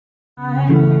But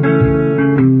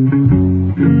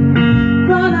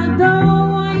I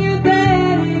don't want you,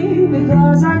 daddy,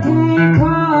 because I can't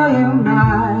call you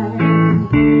mine.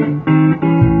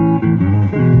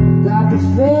 Got the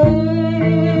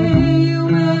farewell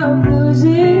blues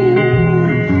in,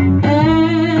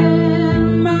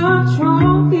 and my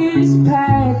trunk is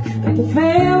packed. Got the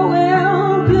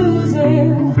farewell blues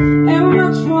in, and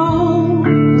my trunk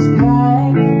is packed.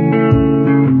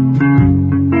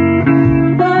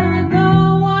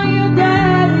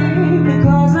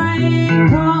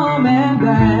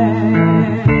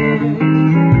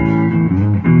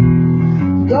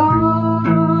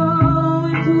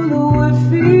 Going through the wood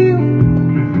field,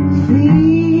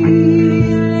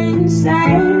 feeling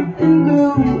sad and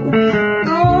blue.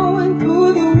 Going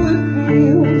through the wood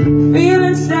field,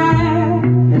 feeling sad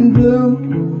and blue.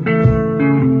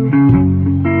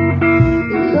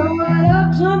 Load up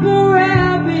jumping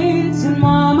rabbits, and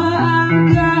mama,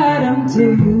 I got them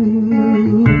too.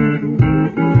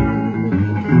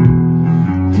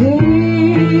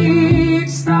 Pig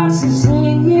starts to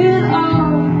sing it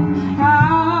all,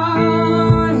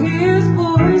 how his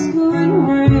voice could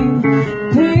ring.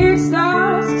 Pig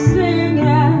starts to sing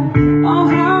it, oh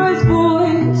how his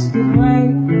voice could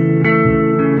ring.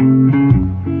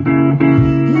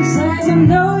 He says, I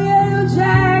know yellow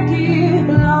jacket,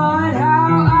 Lord,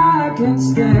 how I can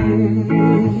stay.